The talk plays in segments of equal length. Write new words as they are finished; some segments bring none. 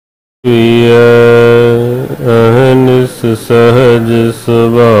अहनिस सहज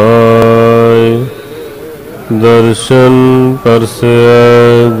सुभाय। दर्शन परसै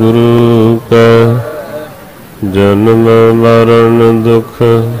गुरु का, जन्म मरण दुख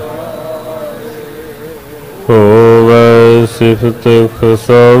होवै सिफत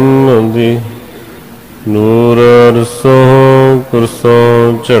खसामदी। नूर अरसों कुरसों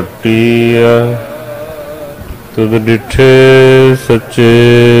झटिया, तुद डिठे सच्चे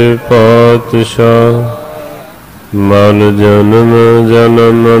पातशाह। मल जन्म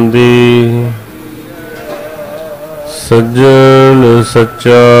जन्म दी, सज्जन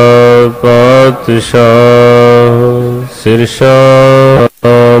सच्चा पातशाह। सिर शाह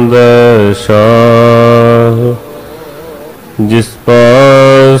शाह, जिस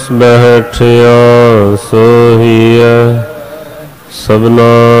पास बैठिया सोहिया।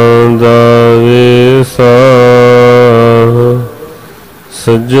 सबना दा वेसाह,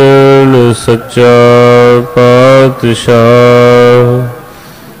 सज्जन सच्चा पातशाह।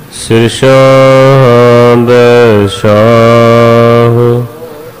 सिर शाह शाह,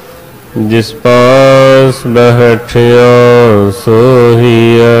 जिस पास बैठिया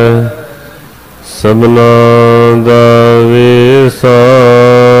सोहिया। सबना दा वेसाह।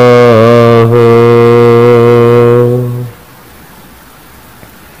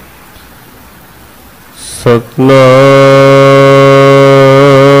 सतनाम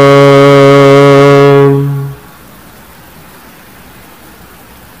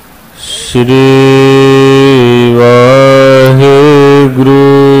श्री वाहिगुरु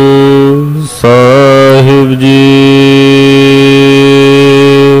साहिब जी।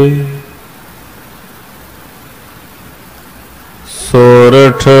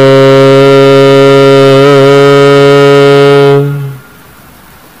 सोरठ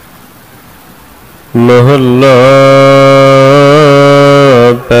महला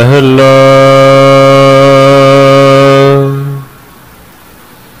पहला।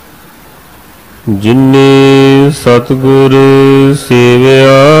 जिन्नी सतगुर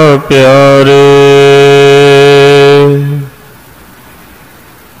सेविया प्यारे।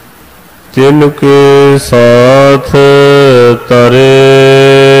 तिनके साथ तरे,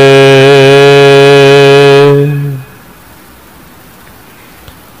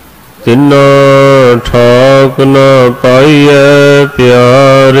 तिन्ना ठाक न पाइए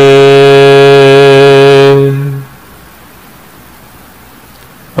प्यारे।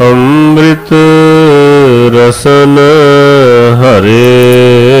 अमृत रसन हरे,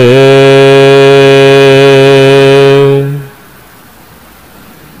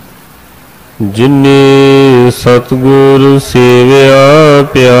 जिन्नी सतगुर सेविया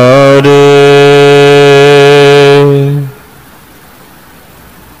प्यारे।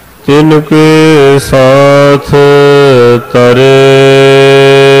 तिनके साथ तरे,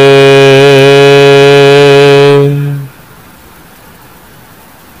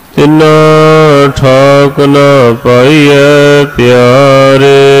 तिन्ना ठाक न पाइए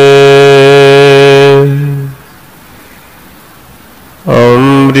प्यारे।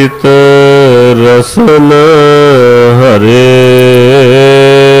 अमृत रसन हरे,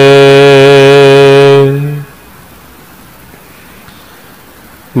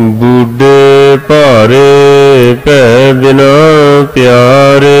 बूढ़े भारे भै बिना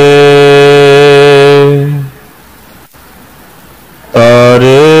प्यारे।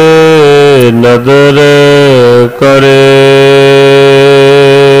 तारे नदर करे,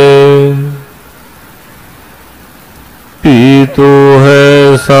 पी तू है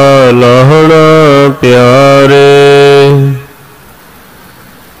सालाहना प्यारे।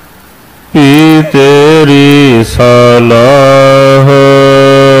 पी तेरी सालाह,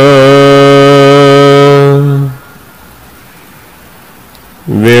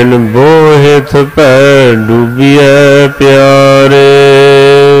 बिन बोहित पै डूबिए प्यारे।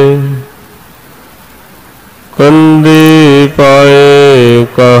 कंदी पाए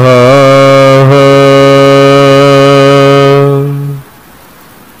कहा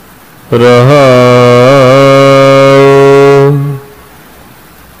रहा।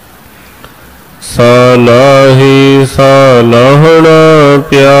 सालाही सालाहना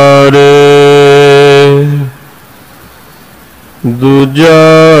प्यारे। दूजा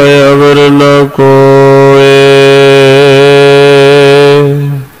अवर न कोए,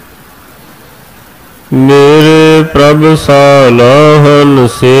 मेरे प्रभ सालाहन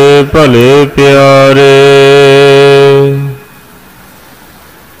से भले प्यारे।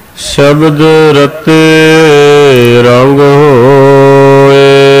 शब्द रते रंग होए,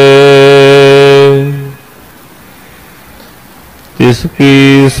 तिसकी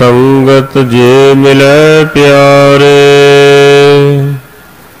संगत जे मिले प्यारे।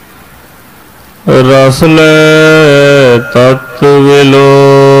 ਰਸ ਲੈ ਤਤ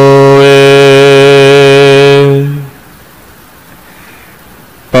ਵਿਲੋਏ।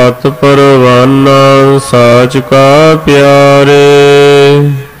 ਪਤ ਪਰਵਾਨਾ ਸਾਚ ਕਾ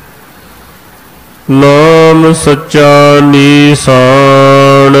ਪਿਆਰੇ। ਨਾਮ ਸੱਚਾ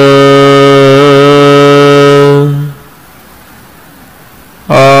ਨੀਸਾਨ।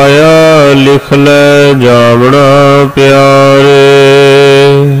 ਆਇਆ ਲਿਖ ਲੈ ਜਾਵਣਾ ਪਿਆਰੇ।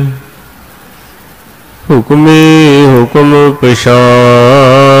 ਹੁਕਮੀ ਹੁਕਮ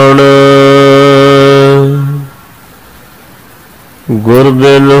ਪਛਾਣ। ਗੁਰ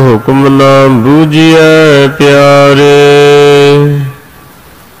ਬਿਨ ਹੁਕਮ ਨਾ ਬੂਝੀਐ ਪਿਆਰੇ।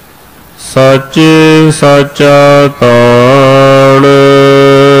 ਸੱਚ ਸਾਚਾ ਤਾਣ।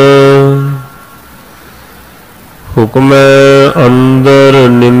 ਹੁਕਮੈ ਅੰਦਰ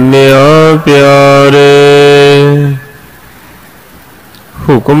ਨਿਮਿਆ ਪਿਆਰੇ।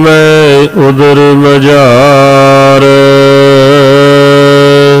 ਹੁਕਮੈ ਉਦਰ ਮਝਾਰ।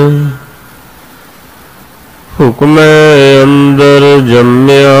 ਹੁਕਮੈ ਅੰਦਰ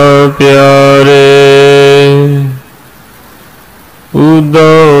ਜੰਮਿਆ ਪਿਆਰੇ।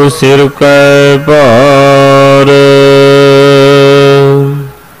 ਉਦੋਂ ਸਿਰ ਕੈ ਭਾਰ।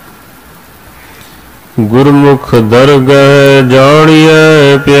 ਗੁਰਮੁਖ ਦਰਗਹਿ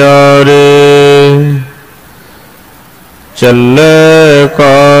ਜਾਣੀਐ ਪਿਆਰੇ। ਚੱਲੇ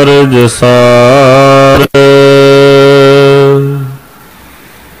ਕਾਰਜ ਸਾਰ।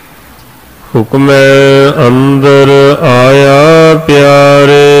 ਹੁਕਮੈ ਅੰਦਰ ਆਇਆ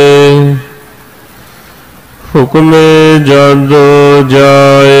ਪਿਆਰੇ। ਹੁਕਮੇ ਜਦੋਂ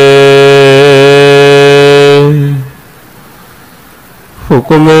ਜਾਏ।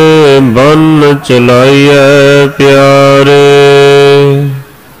 ਹੁਕਮੇ ਬੰਨ ਚਲਾਈਐ ਪਿਆਰੇ।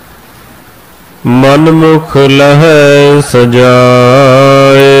 ਮਨ ਮੁਖ ਲਹੈ ਸਜਾਏ।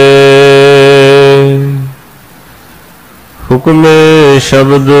 ਹੁਕਮੇ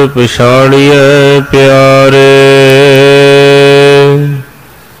ਸ਼ਬਦ ਪਛਾਣੀਐ ਪਿਆਰੇ।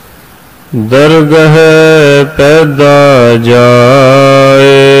 ਦਰਗਹਿ ਪੈਦਾ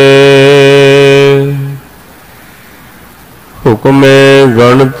ਜਾਏ। ਹੁਕਮੇ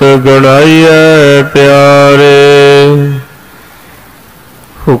ਗਣਤ ਗਣਾਈਐ ਪਿਆਰੇ।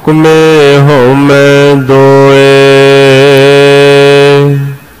 ਹੁਕਮੇ ਹਉਮੈ ਦੋਏ।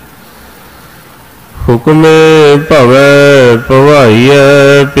 ਹੁਕਮੇ ਭਵੈ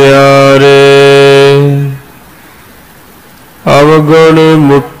ਭਵਾਈਐ ਪਿਆਰੇ। ਅਵਗੁਣ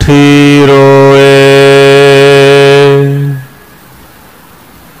ਮੁਠੀ ਰੋਏ।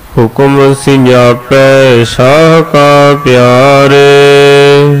 ਹੁਕਮ ਸਿਆਪੈ ਸ਼ਾਹ ਕਾ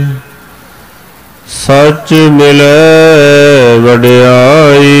ਪਿਆਰੇ। ਸੱਚ ਮਿਲੈ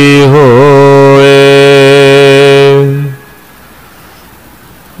ਵਡਿਆਈ ਹੋਏ।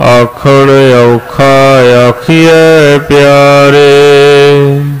 ਆਖਣ ਔਖਾ ਆਖੀਐ ਪਿਆਰੇ।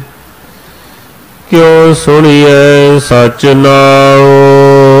 ਕਿਉ ਸੁਣੀਐ ਸਚ ਨਾਉ।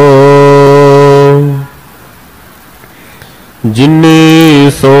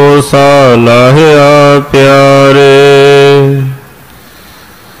 ਜਿਨੀ ਸੋ ਸਾਲਾਹਿਆ ਪਿਆਰੇ।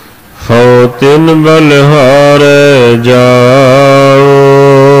 ਹਉ ਤਿਨ ਬਲਿਹਾਰੈ ਜਾਉ।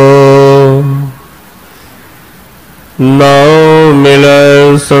 ਨਾਉ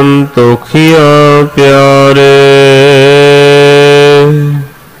ਮਿਲੈ ਸੰਤੋਖੀਆ ਪਿਆਰੇ।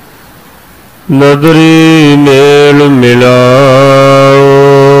 ਨਦਰੀ ਮੇਲ ਮਿਲਾਉ।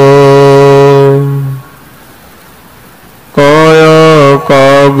 ਕਾਇਆ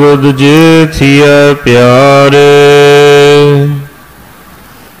ਕਾਗਦ ਜੇ ਥੀਐ ਪਿਆਰੇ।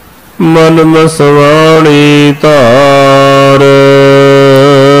 ਮਨ ਮਸਵਾਣੀ ਧਾਰ।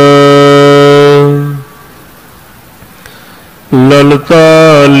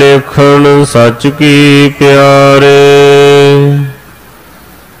 ਲਲਤਾ ਲੇਖਣ ਸੱਚ ਕੀ ਪਿਆਰੇ।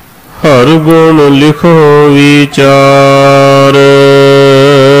 ਹਰ ਗੁਣ ਲਿਖੋ ਵਿਚਾਰ।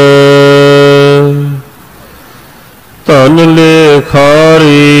 ਧਨ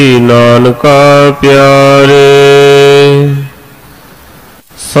ਲੇਖਾਰੀ ਨਾਨਕਾ ਪਿਆਰੇ।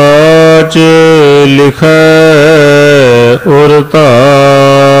 ਸਾਚ ਲਿਖੈ ਉਰ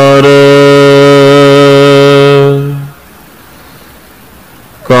ਧਾਰ।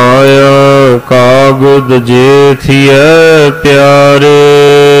 ਕਾਇਆ ਕਾਗਦ ਜੇ ਥੀਐ ਪਿਆਰੇ।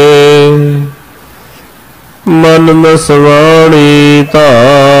 ਮਨ ਮਸਵਾਣੀ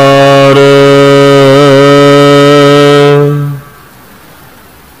ਧਾਰ।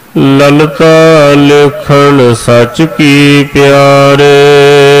 ਲਲਤਾ ਲਿਖਣ ਸੱਚ ਕੀ ਪਿਆਰੇ।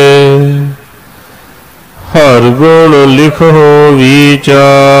 ਹਰ ਗੁਣ ਲਿਖੋ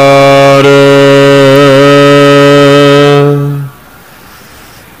ਵਿਚਾਰ।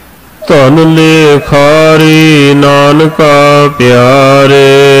 ਧਨ ਲੇਖਾਰੀ ਨਾਨਕਾ ਪਿਆਰੇ।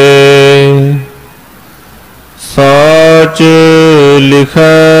 ਸਾਚ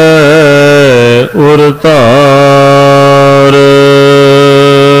ਲਿਖੈ ਉਰ ਧਾਰ।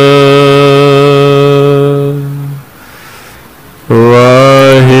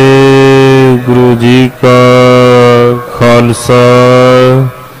 ਵਾਹਿਗੁਰੂ ਜੀ ਕਾ ਖਾਲਸਾ,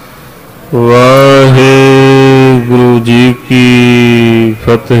 ਵਾਹਿਗੁਰੂ ਜੀ ਕੀ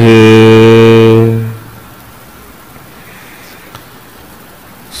ਫਤਿਹ।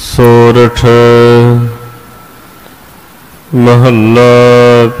 ਸੋਰਠ ਮਹੱਲਾ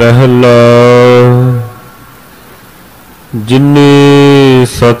ਪਹਿਲਾ। ਜਿਨੀ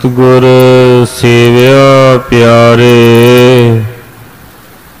ਸਤਿਗੁਰ ਸੇਵਿਆ ਪਿਆਰੇ,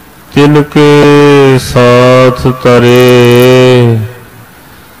 ਤਿਨ ਕੇ ਸਾਥ ਤਰੇ।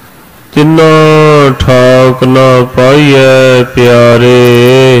 ਤਿਨਾ ਠਾਕ ਨਾ ਪਾਈਐ ਪਿਆਰੇ,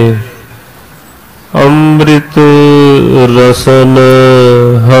 ਅੰਮ੍ਰਿਤ ਰਸਨ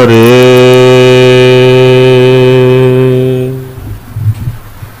ਹਰੇ।